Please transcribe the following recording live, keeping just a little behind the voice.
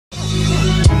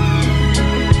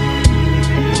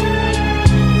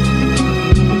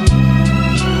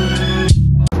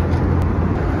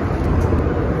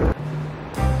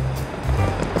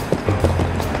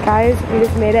guys, we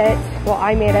just made it, well,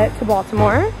 I made it to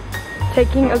Baltimore,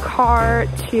 taking a car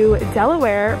to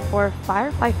Delaware for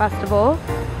Firefly Festival.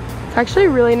 It's actually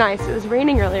really nice. It was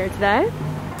raining earlier today.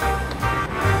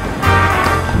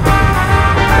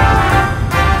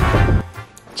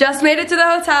 Just made it to the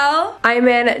hotel. I'm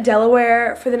in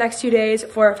Delaware for the next 2 days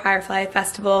for Firefly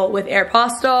Festival with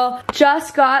Aeropostale.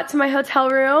 Just got to my hotel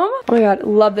room. Oh my god,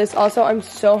 love this. Also, I'm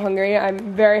so hungry.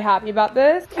 I'm very happy about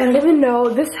this. I don't even know,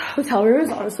 this hotel room is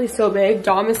honestly so big.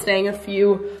 Dom is staying a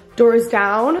few doors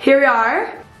down. Here we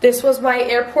are. This was my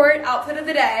airport outfit of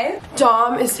the day.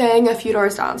 Dom is staying a few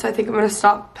doors down, so I think I'm gonna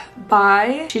stop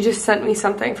by. She just sent me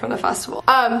something from the festival.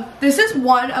 This is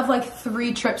one of like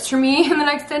 3 trips for me in the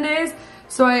next 10 days.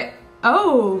 So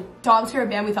Dom's favorite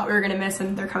band we thought we were gonna miss,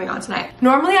 and they're coming on tonight.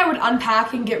 Normally I would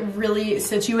unpack and get really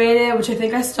situated, which I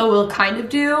think I still will kind of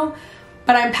do,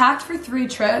 but I'm packed for 3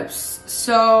 trips,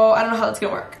 so I don't know how that's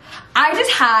gonna work. I just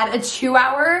had a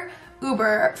 2-hour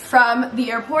Uber from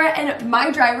the airport, and my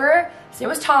driver, his name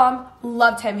was Tom,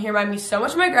 loved him. He reminded me so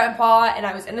much of my grandpa, and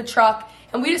I was in the truck,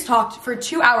 and we just talked for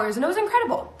 2 hours, and it was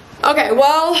incredible. Okay,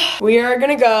 well, we are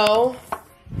gonna go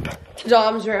to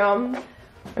Dom's room.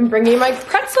 I'm bringing my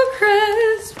pretzel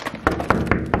crisp.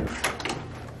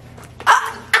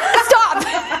 Stop!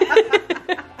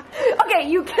 Okay,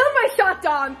 you killed my shot,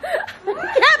 Dom. I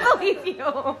can't believe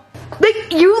you.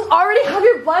 Like, you already have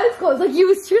your blinds closed. Like,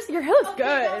 you seriously, your hair looks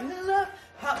good.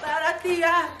 How about at the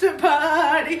after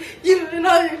party? You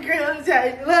know your girls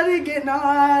say you let it get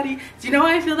naughty. Do you know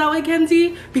why I feel that way,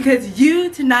 Kenzie? Because you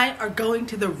tonight are going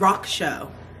to the rock show.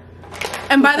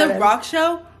 And by the rock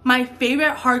show, my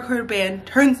favorite hardcore band,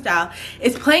 Turnstile,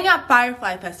 is playing at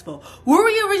Firefly Festival. Were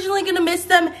we originally gonna miss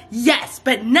them? Yes,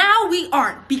 but now we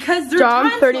aren't, because their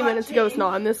time 30 minutes ago is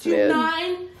not in this mood.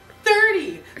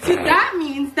 9:30. So that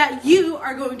means that you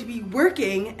are going to be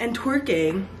working and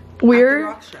twerking.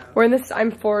 We're in this, I'm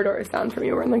 4 doors down from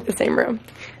you. We're in like the same room.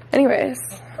 Anyways,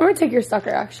 I'm gonna take your sucker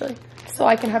actually, so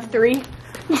I can have 3. Did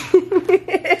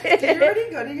you already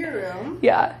go to your room?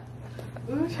 Yeah.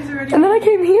 Ooh, she's already and then I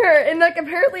came here, and like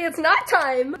apparently it's not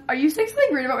time. Are you saying something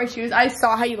weird about my shoes? I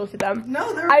saw how you looked at them.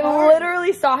 No, they're I hard.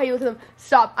 Literally saw how you looked at them.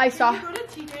 Stop, I saw. Can you go to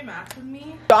TJ Maxx with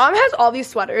me? Dom has all these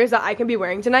sweaters that I can be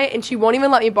wearing tonight, and she won't even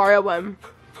let me borrow one.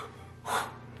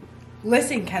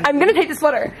 Listen, Kenzie. I'm gonna take the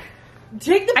sweater.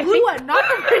 Take the blue one, not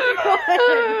the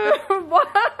pink one.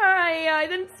 Why? I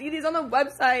didn't see these on the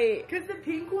website. Because the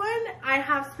pink one, I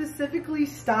have specifically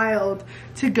styled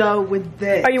to go with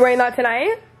this. Are you wearing that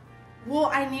tonight?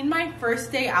 Well, I need my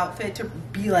first day outfit to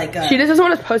be like a... She just doesn't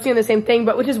want us posting on the same thing,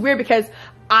 but which is weird because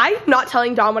I'm not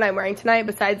telling Dom what I'm wearing tonight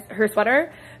besides her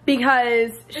sweater,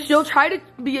 because she'll try to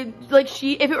be like,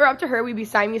 if it were up to her, we'd be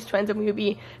Siamese twins and we would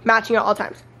be matching at all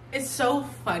times. It's so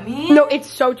funny. No,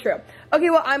 it's so true. Okay,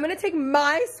 well, I'm gonna take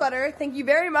my sweater, thank you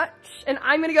very much, and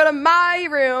I'm gonna go to my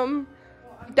room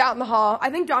down the hall. I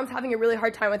think Dom's having a really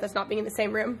hard time with us not being in the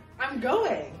same room. I'm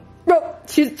going. No,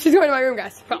 she's going to my room,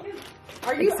 guys. Well,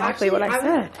 are you exactly what I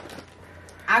said.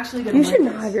 Actually gonna You should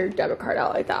not have your debit card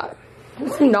out like that.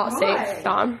 This is not safe,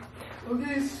 Dom.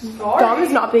 Okay, sorry. Dom is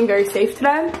not being very safe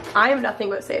today. I am nothing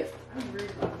but safe.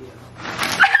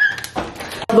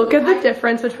 Look at the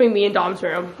difference between me and Dom's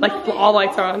room. Like, all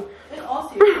lights are on. In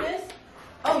all seriousness?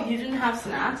 Oh, you didn't have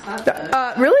snacks? That's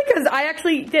good. Really? Because I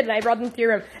actually did, and I brought them to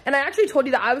your room. And I actually told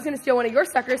you that I was going to steal one of your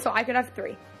suckers so I could have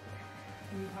 3. You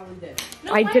probably did.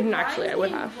 No, I didn't actually. I would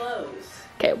have.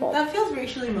 Okay, well. That feels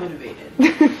racially motivated.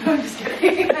 I'm just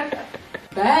kidding.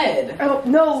 Bed. Oh,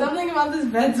 no. Something about this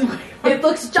bed's way. It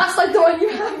looks just like the one you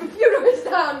have a few doors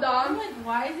down, Dom. I'm like,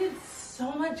 why is it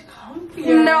so much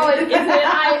comfier? No, it isn't.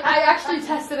 I actually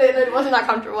tested it and it wasn't that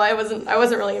comfortable. I wasn't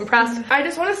really impressed. I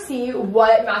just want to see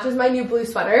what matches my new blue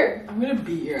sweater. I'm gonna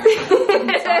beat your ass.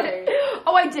 I'm sorry.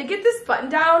 Oh, I did get this button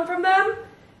down from them,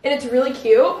 and it's really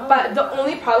cute. But the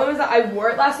only problem is that I wore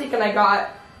it last week and I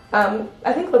got,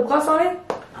 I think lip gloss on it.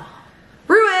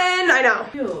 Ruined. I know.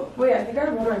 Ew. Wait, I think I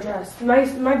wore my dress.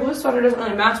 My blue sweater doesn't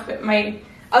really match, but my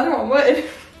other one would.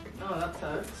 Oh, that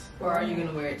sucks. Or are you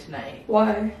gonna wear it tonight?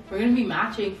 Why? We're gonna be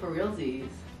matching for realsies.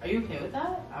 Are you okay with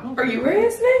that? I'm okay. Are you wearing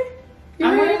it tonight?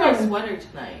 I'm wearing my sweater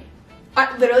tonight.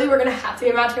 Literally, we're gonna have to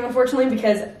be matching, unfortunately,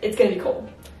 because it's gonna be cold.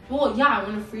 Well, yeah, I'm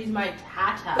gonna freeze my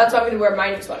hat. That's why I'm gonna wear my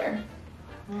new sweater.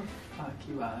 Oh, fuck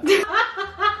you up.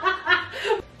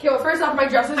 Okay, well, first off, my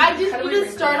dress is I just need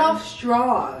to start off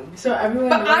strong, so everyone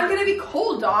But knows. I'm gonna be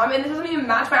cold, Dom, and this doesn't even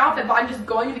match my outfit, but I'm just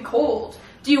going to be cold.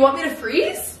 Do you want me to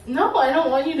freeze? No, I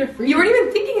don't want you to freeze. You weren't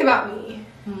even thinking about me.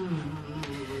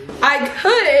 I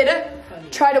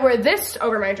could try to wear this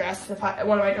over my dress,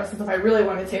 one of my dresses, if I really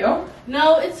wanted to.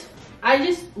 No,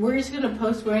 we're just gonna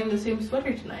post wearing the same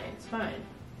sweater tonight. It's fine.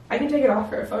 I can take it off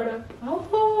for a photo.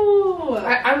 Oh.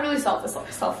 I'm really selfless.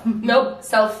 Nope,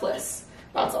 selfless.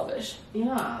 Not selfish.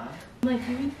 Yeah. Like,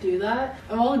 can we do that?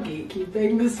 I'm all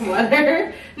gatekeeping the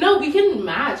sweater. No, we can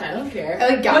match. I don't care.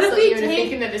 I like what if we take,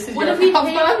 thinking that this is what if we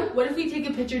take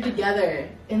a picture together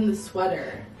in the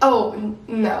sweater? Oh,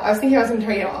 no. I was thinking I was going to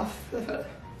take it off for the photo.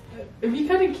 It'd be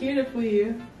kind of cute if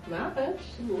we match a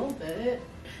little bit.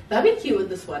 That'd be cute with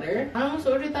the sweater. I almost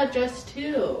ordered that dress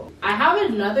too. I have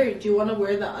another. Do you want to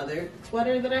wear the other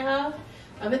sweater that I have?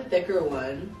 I have a thicker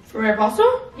one. From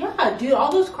Aeropostale? Yeah, dude,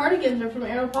 all those cardigans are from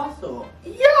Aeropostale.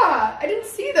 Yeah, I didn't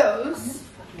see those. I'm just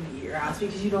fucking beat your ass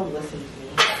because you don't listen to me.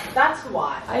 That's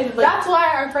why. That's why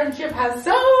our friendship has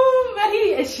so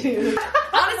many issues.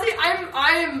 Honestly,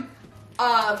 I'm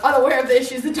unaware of the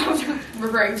issues that Tom's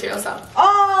referring to, so.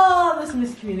 All this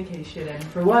miscommunication, and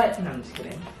for what? No, I'm just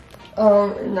kidding.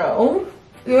 No.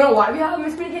 You know why we have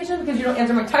miscommunication? Because you don't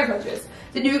answer my text messages.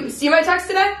 Did you see my text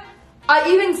today? I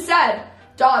even said,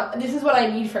 Dom, this is what I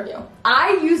need from you.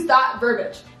 I used that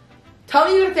verbiage. Tell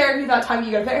me you go to therapy that time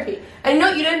you go to therapy. And you know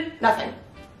what you did? Nothing.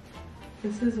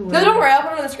 This is weird. No, don't worry, I'll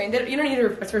put it on the screen. You don't need to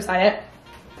recite it.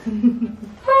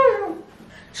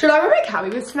 Should I wear my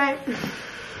cowboy boots tonight?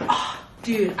 Oh,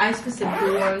 dude, I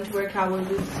specifically wanted to wear cowboy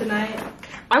boots tonight.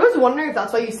 I was wondering if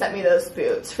that's why you sent me those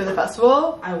boots for the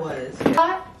festival. I was.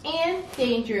 Hot and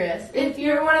dangerous. If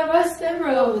you're one of us, then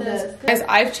roll with us. Guys,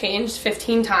 I've changed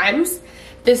 15 times.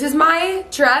 This is my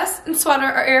dress and sweater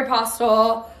or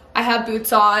Aeropostale. I have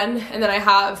boots on, and then I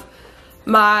have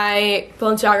my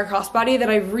Balenciaga crossbody that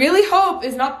I really hope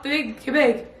is not too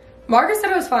big. Marcus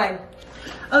said it was fine.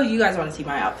 Oh, you guys want to see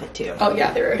my outfit too? Oh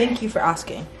yeah, they were. Thank you for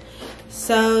asking.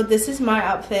 So this is my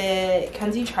outfit.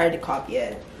 Kenzie tried to copy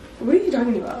it. What are you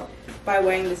talking about? By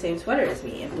wearing the same sweater as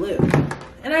me in blue.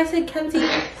 And I said, Kenzie,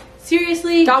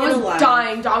 seriously? Dom was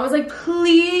dying. Dom was like,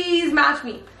 please match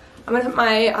me. I'm gonna put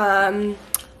my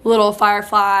little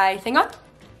firefly thing on.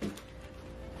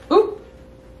 Ooh.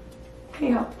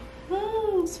 Hey, help.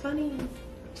 It's funny.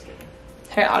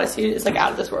 Hey, Odyssey is like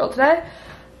out of this world today.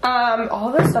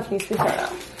 All this stuff needs to be thrown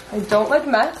out. I don't like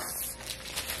mess.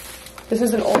 This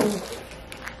is an old.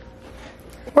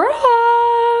 We're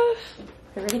off.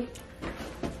 You ready?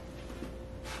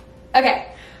 Okay,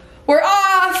 we're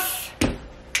off.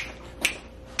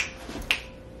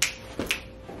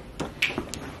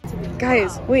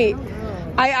 Guys, wait.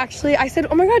 I said,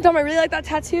 oh my God, Dom, I really like that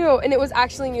tattoo, and it was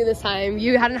actually new this time.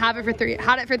 You hadn't had it for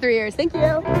 3 years. Thank you.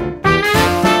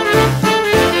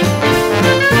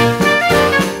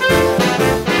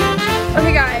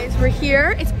 Okay, guys, we're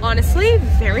here. It's honestly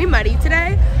very muddy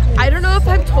today. I don't know if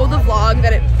I've told the vlog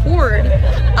that it poured,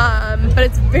 but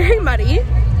it's very muddy.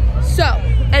 So,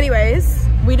 anyways,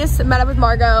 we just met up with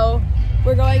Margot.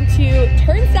 We're going to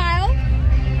Turnstile.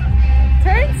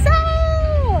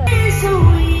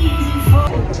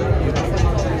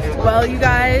 Well, you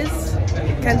guys,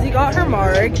 Kenzie got her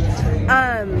marg.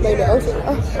 My nose.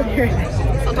 I'll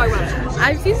talk about it.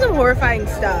 I've seen some horrifying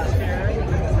stuff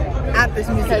at this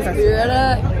music festival. We were at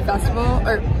a festival,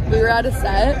 or we were at a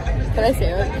set. Can I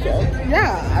say it? Joke?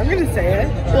 Yeah, I'm gonna say it.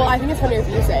 Well, I think it's funnier if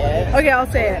you say it. Okay,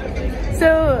 I'll say it.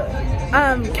 So,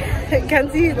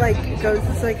 Kenzie like goes,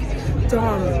 it's like,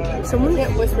 Dom, someone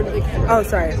can't whisper to the camera. Oh,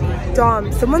 sorry.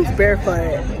 Dom, someone's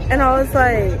barefoot. And I was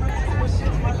like,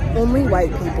 only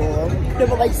white people. No,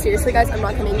 but like seriously, guys, I'm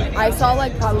not kidding. I saw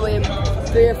like probably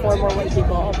 3 or 4 more white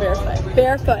people barefoot.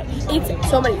 Barefoot. It's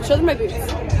so many. Show them my boots.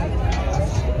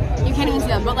 You can't even see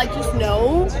them, but like just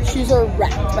know shoes are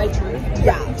wrecked by food.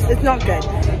 Yeah, it's not good.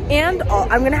 And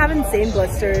I'm gonna have insane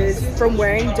blisters from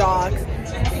wearing dogs.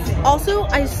 Also,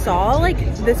 I saw like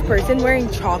this person wearing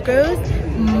Chacos,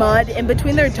 mud in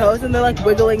between their toes, and they're like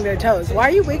wiggling their toes. Why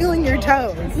are you wiggling your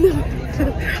toes?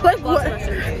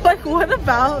 what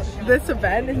about this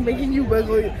event is making you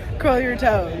curl your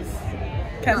toes?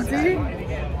 Kenzie?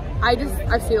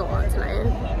 I've seen a lot tonight.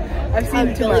 I've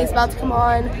seen Billy's about to come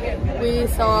on. We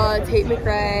saw Tate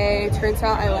McRae. Turns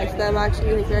out I liked them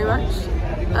actually, like, very much.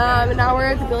 And now we're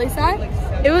at the Billy side.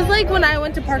 It was like when I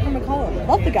went to Parker McCollum.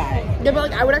 Love the guy. Yeah,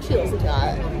 but like I would actually listen to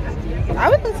that. I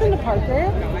would listen to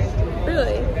Parker.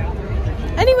 Really?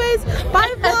 Anyways,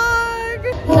 bye vlog!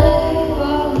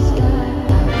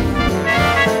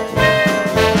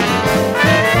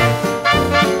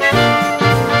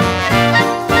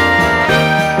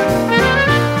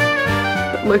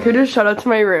 Look who just showed up to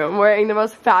my room wearing the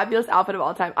most fabulous outfit of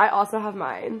all time. I also have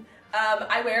mine.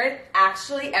 I wear it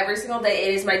actually every single day.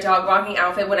 It is my dog walking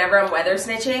outfit whenever I'm weather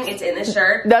snitching. It's in this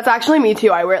shirt. That's actually me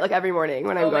too. I wear it like every morning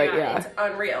when I'm going. God, yeah. It's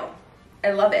unreal.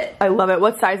 I love it. I love it.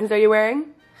 What sizes are you wearing?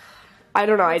 I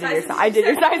don't know. I did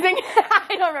your sizing.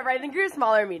 I don't remember. I think you're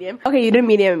small or medium. Okay, you did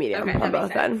medium and medium on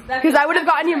both then. Because I would have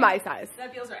gotten you my size.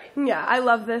 That feels right. Yeah, I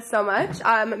love this so much.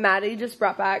 Maddie just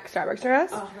brought back Starbucks for us.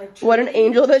 Oh, like, what an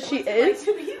angel that she is.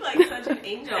 To be like such an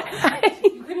angel.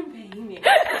 You couldn't pay me.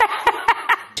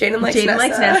 Jaden likes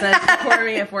Nessa. It's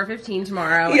recording at 4:15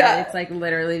 tomorrow. Yeah. And it's like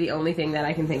literally the only thing that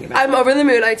I can think about. I'm over the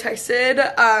moon. I texted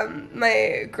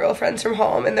my girlfriends from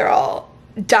home and they're all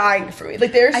dying for me.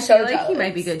 Like they're so jealous. I feel like he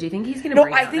might be good. Do you think he's gonna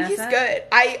bring out Nessa? No, I think he's good.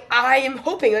 I am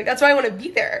hoping. Like that's why I want to be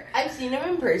there. I've seen him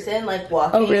in person, like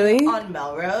walking on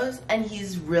Melrose, and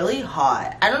he's really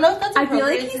hot. I don't know if that's appropriate.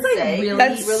 I feel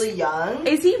like he's like really young.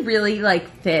 Is he really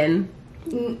like thin?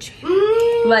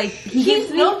 Like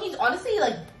he's honestly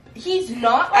like he's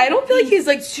not. Like, I don't feel like he's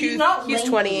like he's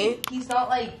 20. He's not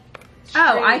like.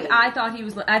 Oh, I thought he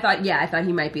was. I thought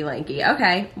he might be lanky.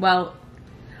 Okay, well.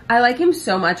 I like him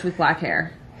so much with black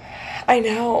hair. I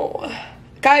know.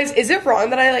 Guys, is it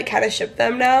wrong that I like kind of ship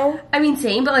them now? I mean,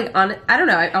 same, but like I don't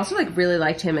know. I also like really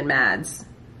liked him in Mads.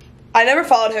 I never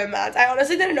followed him in Mads. I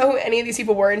honestly didn't know who any of these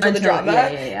people were until the drama.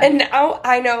 Yeah. And now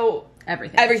I know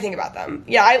everything about them.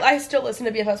 Yeah, I still listen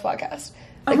to BFF's podcast.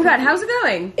 Like, oh my god, how's it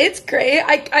going? It's great.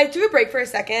 I took a break for a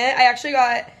second. I actually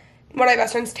got one of my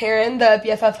best friends, Taryn, the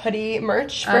BFF hoodie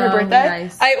merch for her birthday.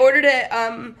 Nice. I ordered it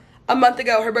a month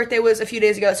ago. Her birthday was a few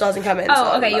days ago, so it hasn't come in.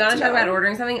 Oh, okay. You want to talk about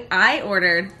ordering something? I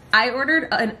ordered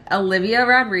an Olivia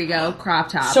Rodrigo crop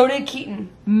top. So did Keaton.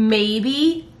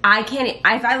 Maybe. I can't.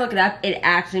 If I look it up, it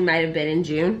actually might have been in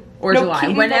June or July.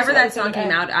 Keaton whenever that song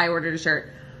came out, I ordered a shirt.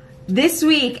 This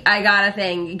week, I got a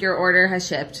thing. Your order has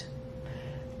shipped.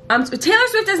 Taylor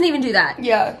Swift doesn't even do that.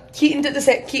 Yeah. Keaton did the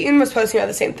same. Keaton was posting about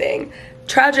the same thing.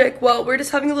 Tragic. Well, we're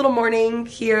just having a little morning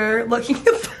here looking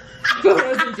at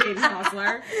photos of Jaden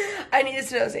Hostler. I needed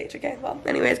to know his age. Okay, well,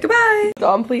 anyways, goodbye.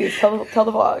 Dom, please, tell the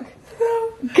vlog.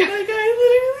 No, like,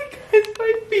 I literally cut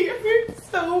my feet hurt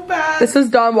so bad. This is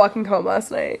Dom walking home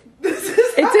last night.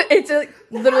 It's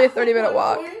literally a 30-minute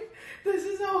walk. This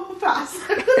is how fast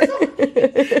I was walking. And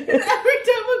every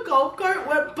time a golf cart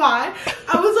went by,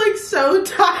 I was like so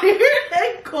tired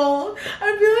and cold.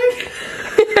 I'd be like...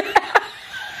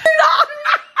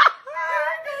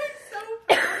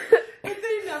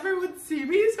 would see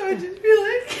me, so I'd just be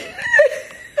like,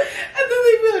 and then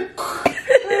they'd be like, okay.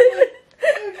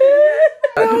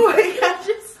 No, I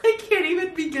just like can't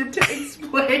even begin to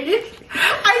explain.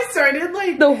 I started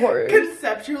like the horror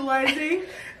conceptualizing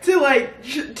to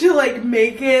like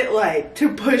make it like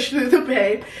to push through the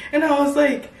pain, and I was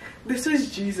like, this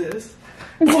is Jesus.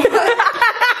 What?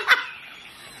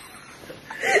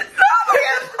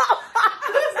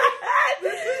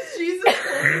 This is Jesus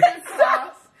holding the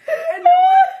cross.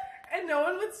 And no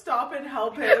one would stop and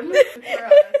help him for us.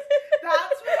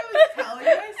 That's what I was telling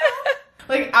myself.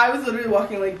 Like, I was literally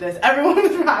walking like this. Everyone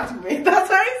was passing me. That's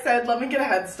why I said, let me get a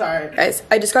head start. Guys,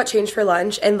 I just got changed for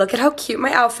lunch, and look at how cute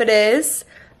my outfit is.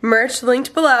 Merch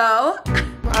linked below.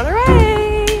 We're on our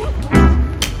way.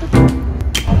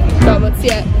 So, let's see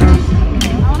it.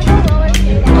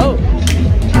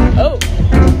 Oh.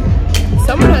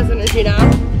 Someone has energy now.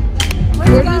 Where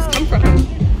did this come from?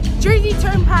 Jersey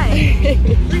Turnpike.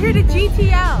 We're here to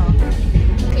GTL.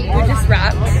 We're just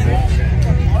wrapped,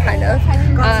 kind of.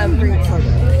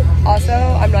 Also,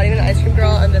 I'm not even an ice cream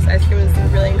girl, and this ice cream is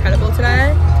really incredible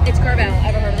today. It's Carvel.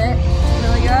 Ever heard of it? It's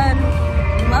really good.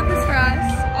 Love this for us.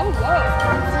 Oh, whoa.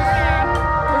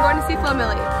 We're going to see Flo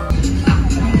Milli.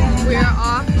 We are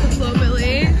off to Flo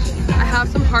Milli. I have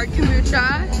some hard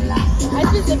kombucha. I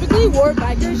specifically wore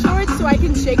biker shorts so I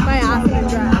can shake my ass in a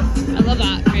dress. I love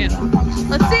that. Man.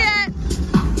 Let's see it.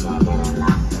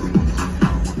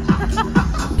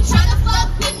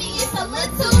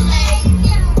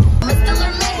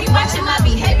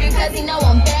 He know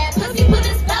I'm bad, pussy put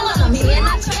a spell on him. He ain't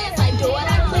not trans, I do what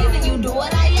I please and you do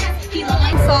what I ask. He look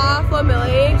like saw Flo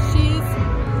Milli. She's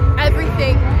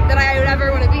everything that I would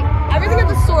ever want to be. Everything of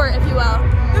the sort, if you will.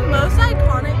 The most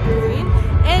iconic green.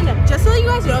 And just so you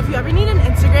guys know, if you ever need an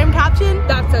Instagram caption,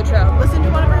 that's so true. Listen to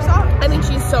one of her songs. I think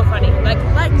she's so funny. Like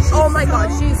oh my god,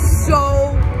 she's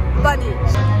so funny.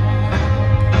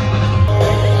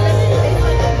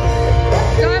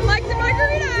 So I'm like the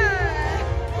margarita.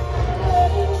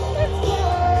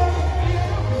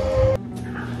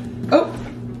 Oh,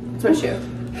 it's my shoe.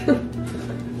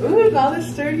 Ooh, not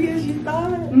as sturdy as you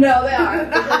thought. No, they are.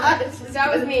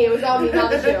 That was me. It was all me, not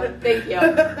the shoe. Thank you.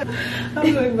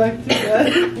 I'm going back to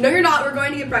bed. No, you're not. We're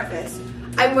going to get breakfast.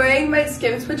 I'm wearing my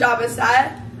Skims pajama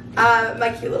set,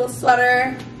 my cute little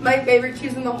sweater, my favorite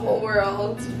shoes in the whole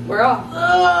world. We're off.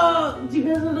 Oh, do you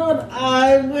guys know what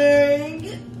I'm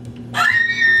wearing?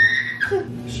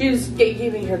 Shoes. She's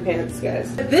gatekeeping her pants,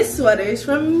 guys. This sweater is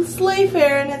from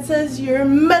Slayfair and it says your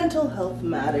mental health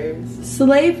matters.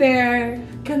 Slayfair.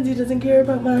 Kenzie doesn't care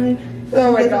about mine.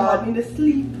 Oh my She doesn't god. want me to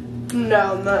sleep.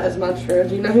 No, not as much true.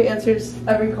 Do you know who answers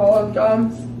every call of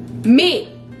Dom's?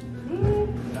 Me!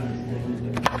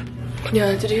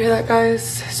 Yeah, did you hear that,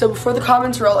 guys? So before the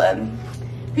comments roll in.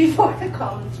 Before the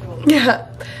comments roll in. Yeah.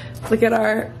 Look at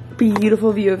our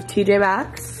beautiful view of TJ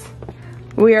Maxx.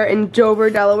 We are in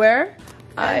Dover, Delaware.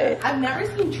 I've never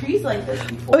seen trees like this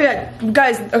before. Oh yeah,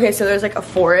 guys, okay, so there's like a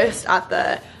forest at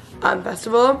the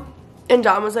festival. And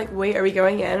Dom was like, wait, are we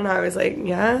going in? And I was like,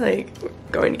 yeah, like, we're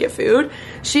going to get food.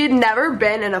 She had never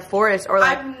been in a forest or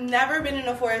like. I've never been in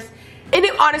a forest. And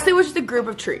it honestly was just a group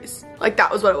of trees. Like, that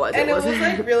was what it was. And it was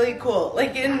like really cool.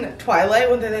 Like in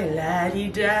Twilight when they're like,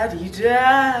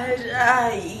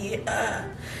 la-di-da-di-da-di-da.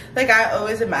 Like, I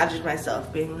always imagined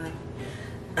myself being like,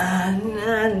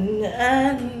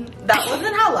 that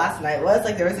wasn't how last night was.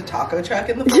 Like, there was a taco truck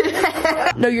in the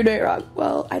forest. No, you're doing it wrong.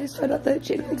 Well, I just found out that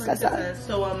Jada thinks that's that.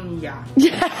 So, yeah.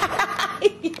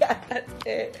 Yeah, that's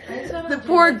it. The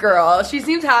poor girl. She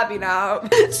seems happy now.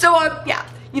 So, yeah.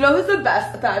 You know who's the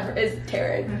best fan is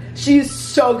Taryn. She's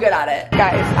so good at it.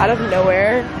 Guys, out of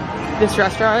nowhere, this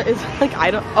restaurant is like,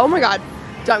 oh my god.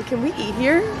 Dom, can we eat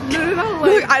here? No.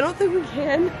 Like, I don't think we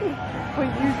can. Wait,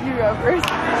 you go first.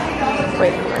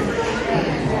 Wait.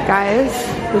 Guys,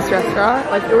 this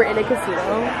restaurant, like we're in a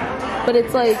casino, but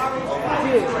it's like,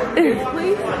 dude, this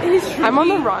place is I'm on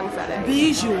the wrong setting.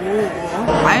 Visual.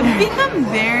 I've become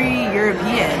very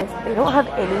European. They don't have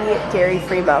any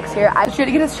dairy-free milks here. I tried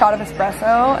to get a shot of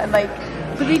espresso and like,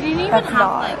 but they didn't even have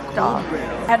like cold brew.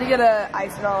 I had to get a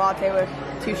iced vanilla latte with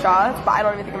 2 shots, but I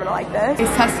don't even think I'm gonna like this.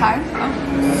 It's test time. Oh,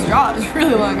 straw is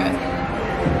really long, guys.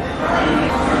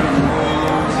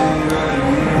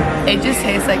 It just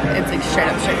tastes like it's like straight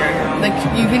up sugar. Like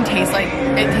you can taste like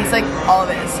it tastes like all of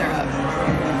it is syrup.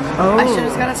 Oh. I should have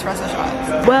just got espresso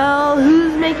shots. Well,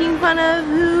 who's making fun of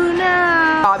who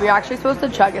now? You're actually supposed to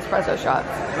chug espresso shots.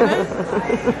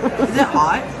 Is it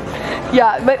hot?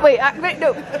 Yeah, but wait,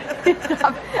 no.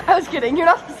 Stop. I was kidding. You're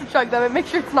not supposed to chug them and make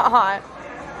sure it's not hot.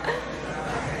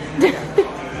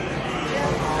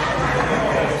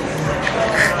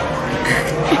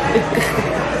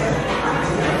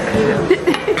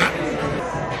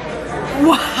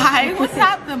 Why was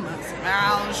that the most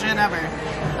foul shit ever?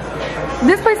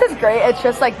 This place is great. It's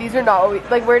just like these are not what we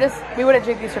wouldn't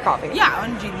drink these for coffee. Yeah, I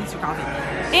wouldn't drink these for coffee.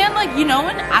 And like, you know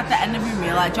when at the end of your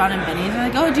meal at John and Benny's they're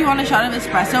like, oh, do you want a shot of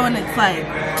espresso? And it's like,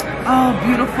 oh,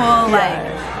 beautiful. Yeah. Like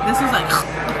this was like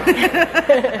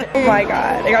oh my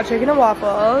god. I got chicken and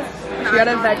waffles. We got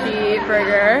a veggie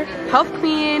burger. Health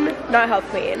Queen, not Health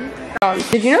Queen.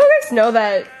 Did you guys know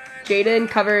that Jaden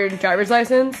covered driver's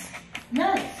license?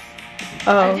 Nice.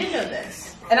 Oh. I did know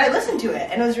this. And I listened to it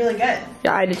and it was really good.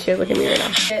 Yeah, I did too. Look at me right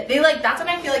now. They like, that's when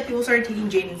I feel like people started taking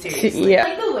Jaden seriously. Yeah.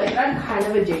 Like the way I'm kind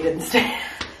of a Jaden stan.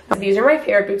 These are my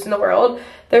favorite boots in the world.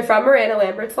 They're from Miranda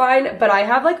Lambert's line, but I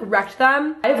have like wrecked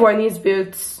them. I've worn these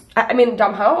boots. I mean,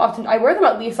 Dom, how often? I wear them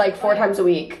at least like 4 times a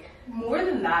week. More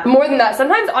than that. More than that.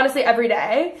 Sometimes, honestly, every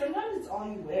day. Sometimes it's all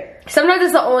you wear. Sometimes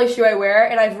it's the only shoe I wear,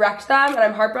 and I've wrecked them, and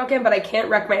I'm heartbroken, but I can't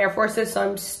wreck my Air Forces, so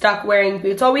I'm stuck wearing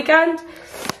boots all weekend.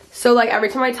 So, like, every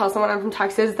time I tell someone I'm from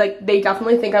Texas, like, they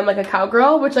definitely think I'm, like, a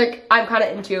cowgirl, which, like, I'm kind of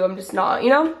into. I'm just not, you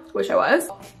know? Wish I was.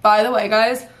 By the way,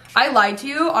 guys, I lied to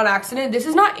you on accident. This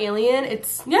is not Alien.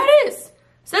 It's, yeah, it is. It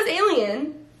says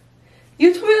Alien.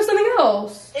 You told me it was something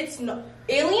else. It's not.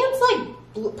 Alien's,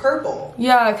 like, purple.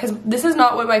 Yeah, because this is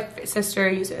not what my sister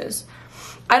uses.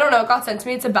 I don't know, it got sent to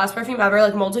me. It's the best perfume ever.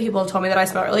 Like, multiple people have told me that I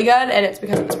smell really good, and it's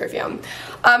because of this perfume.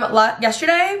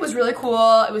 Yesterday was really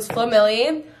cool. It was Flo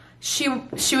Millie. She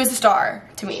was the star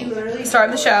to me. She literally star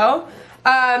of the show.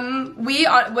 We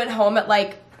went home at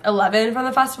like 11 from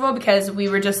the festival because we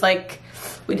were just like,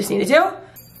 we just needed to.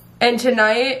 And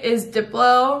tonight is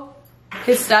Diplo.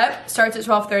 His step starts at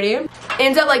 12:30,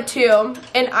 ends at like 2,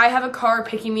 and I have a car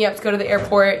picking me up to go to the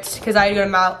airport because I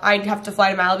have to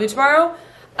fly to Malibu tomorrow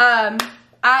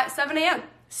at 7 a.m.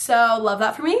 So love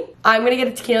that for me. I'm gonna get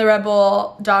a tequila Red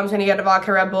Bull. Dom's gonna get a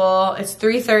vodka Red Bull. It's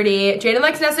 3:30. Jaden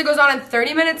Likes Nessa goes on in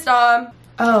 30 minutes, Dom.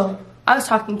 Oh, I was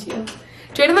talking to you.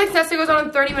 Jaden Likes Nessa goes on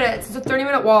in 30 minutes. It's a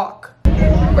 30-minute walk.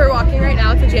 We're walking right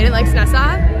now to Jaden Likes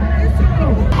Nessa.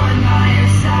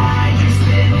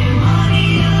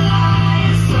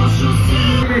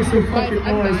 Make some fucking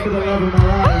noise for the love of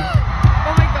my life.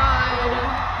 Oh my god.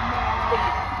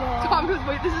 Tom goes,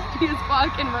 wait, this is Pia's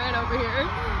fucking Ryan over here.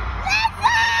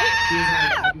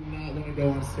 I do not want to go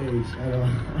on stage. I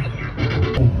don't.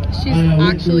 She's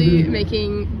actually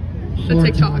making the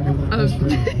TikTok of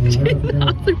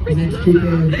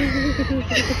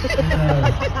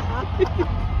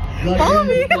follow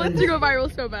me. I want to go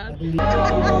viral so bad.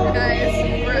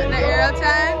 Guys, we're at the Aero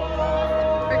tent.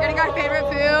 We're getting our favorite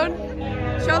food.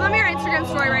 Show them your Instagram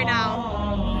story right now.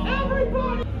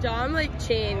 Dom like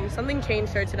changed. Something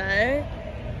changed her today.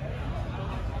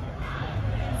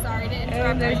 Sorry to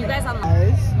interrupt. Are you guys on?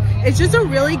 It's just a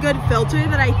really good filter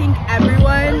that I think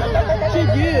everyone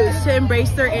should use to embrace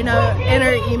their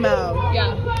inner emo.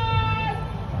 Yeah.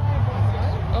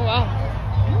 Oh wow.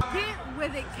 Get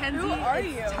with it, Kenzie. Who are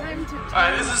you? Time to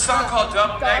Alright, this is a song called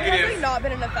Dump Dom has Negative. like not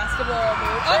been in a festival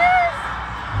mood.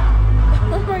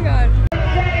 Oh my god.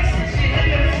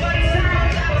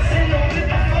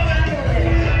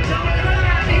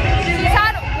 She's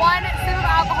had one sip of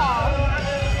alcohol.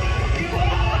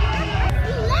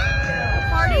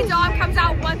 Party Dom comes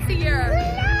out once a year.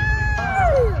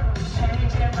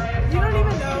 You don't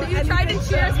even know. You tried to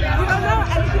cheers me. You don't know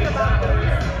anything about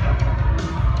this.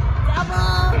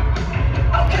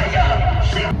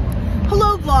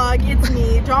 Hello vlog, it's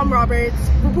me, Dom Roberts,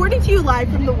 reporting to you live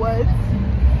from the woods.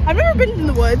 I've never been in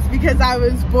the woods because I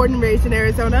was born and raised in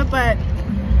Arizona, but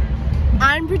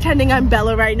I'm pretending I'm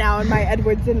Bella right now and my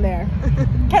Edward's in there.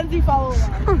 Kenzie, follow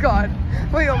along. Oh god.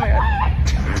 Wait, oh my god.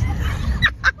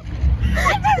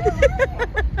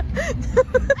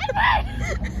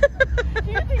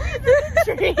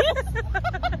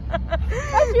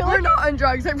 We're not on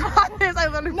drugs, I promise. I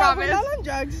literally No, promise. we're not on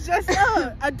drugs. It's just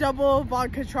a double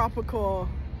vodka tropical,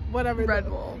 whatever. Red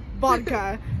Bull.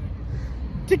 Vodka.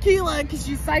 Tequila, because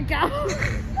you psycho.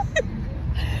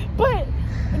 But,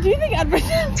 do you think Edward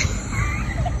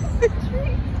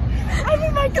I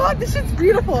mean, my god, this shit's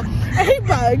beautiful. I hate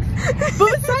bugs. But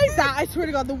besides that, I swear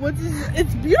to god, the woods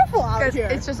it's beautiful out Guys, here.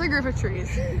 it's just a group of trees.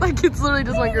 Like, it's literally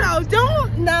just one group.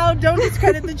 No, don't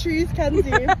discredit the trees, Kenzie.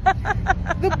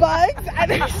 The bugs,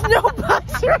 and there's no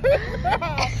bugs right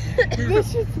now.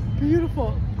 This shit's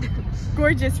beautiful.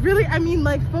 Gorgeous. Really, I mean,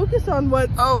 like, focus on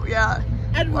what's Oh, yeah.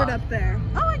 Edward up there.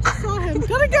 Oh, I just saw him.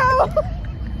 Gotta go.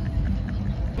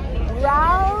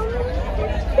 Round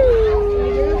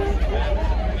 2.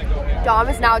 Dom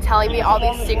is now telling me all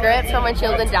these secrets from when she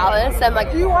lived in Dallas and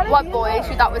like what boys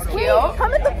she thought was cute.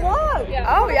 Come in the vlog. Yeah.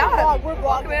 Oh yeah. We're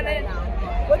vlogging right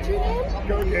now. What's your name?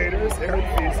 Go Gators, Eric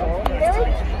Fiesel.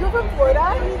 Eric, you're from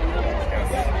Florida?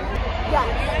 Yeah.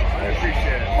 I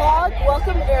appreciate it. Vlog,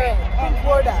 welcome Eric from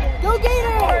Florida. Go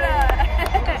Gators!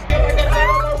 Florida.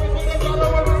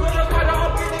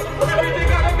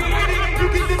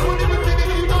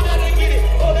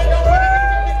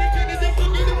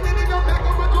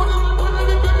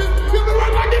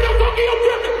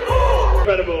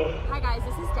 Incredible. Hi guys,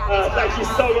 this is Daddy. Thank you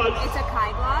so much. It's a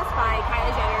Kai gloss by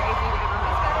Kylie Jenner. If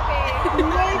you've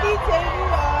ever heard Maybe take me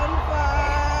on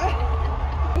fire.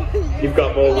 You've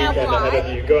got more weekend ahead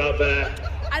of you. Go out there.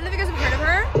 I don't know if you guys have heard of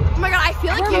her. Oh my god, I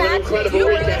feel like Have an incredible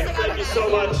weekend. Thank you so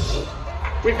much.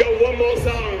 We've got one more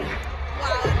song.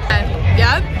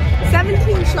 Yep.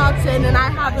 17 shots in and I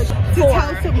have to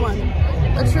tell someone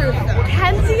the truth.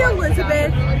 Kenzie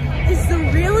Elizabeth is the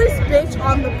realest bitch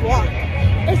on the block.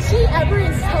 If she ever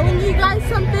is telling you guys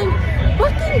something,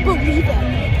 fucking believe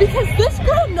it. Because this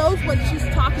girl knows what she's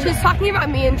talking about. She's talking about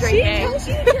me and She drinking. tells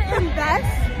you to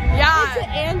invest into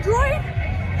Android.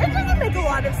 It doesn't make a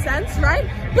lot of sense, right?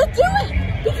 But do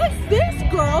it! Because this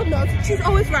girl knows she's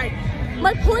always right.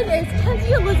 My point is,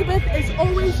 Kenzie Elizabeth is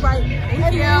always right.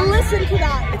 And listen to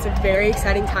that. It's a very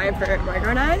exciting time for Margot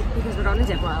and I. because we're going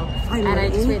to Diplo. And I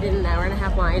just waited an hour and a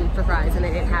half line for fries and I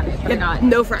didn't have it. But I got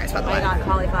no fries, by the way. I got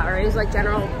cauliflower. It was like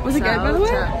general. Was it good, by the way?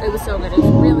 It was so good. It was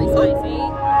really spicy.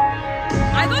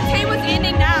 I thought Tay was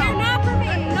ending now. They're not for me.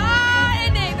 They're not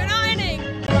ending. They're not ending.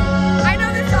 I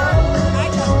know this song. I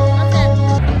know.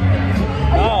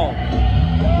 No.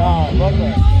 No, love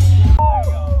that.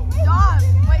 Dom.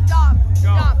 Wait, Dom.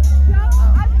 Dom.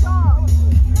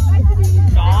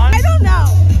 I don't know,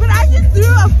 but I just threw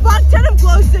a fuck ton of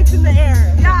glow sticks in the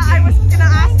air. Yeah, I was gonna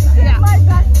ask. Yeah. My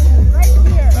best friend, right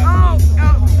here. Oh,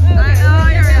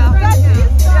 here we go. Best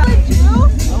friend, you?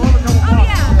 Oh,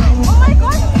 yeah. Oh my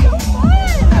god, it's so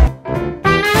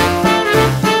fun!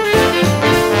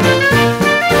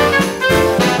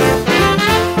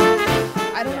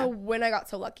 I don't know when I got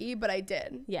so lucky, but I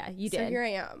did. Yeah, you So did. here I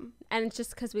am. And it's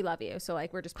just because we love you. So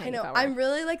like we're just I paying it know. forward. I'm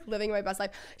really like living my best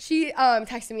life. She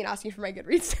texted me and asked me for my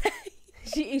Goodreads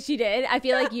today. She did. I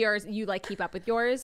feel like yours, you like keep up with yours.